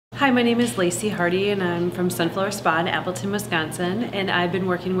Hi, my name is Lacy Hardy and I'm from Sunflower Spa in Appleton, Wisconsin, and I've been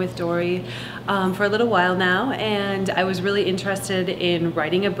working with Dori for a little while now, and I was really interested in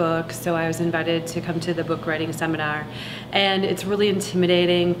writing a book, so I was invited to come to the book writing seminar. And it's really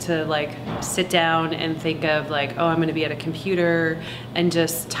intimidating to like sit down and think of like, oh, I'm going to be at a computer and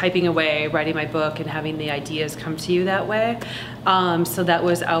just typing away, writing my book and having the ideas come to you that way. So that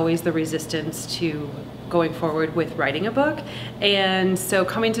was always the resistance to going forward with writing a book. And so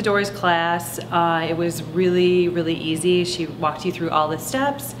coming to Dori's class, it was really, really easy. She walked you through all the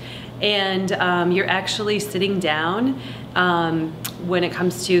steps, and you're actually sitting down. When it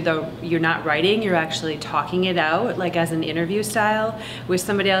comes to you're not writing, you're actually talking it out like as an interview style with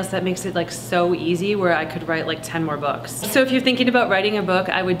somebody else. That makes it like so easy where I could write like 10 more books. So if you're thinking about writing a book,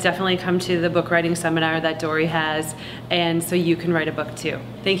 I would definitely come to the book writing seminar that Dori has, and so you can write a book too.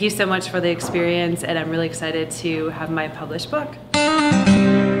 Thank you so much for the experience, and I'm really excited to have my published book.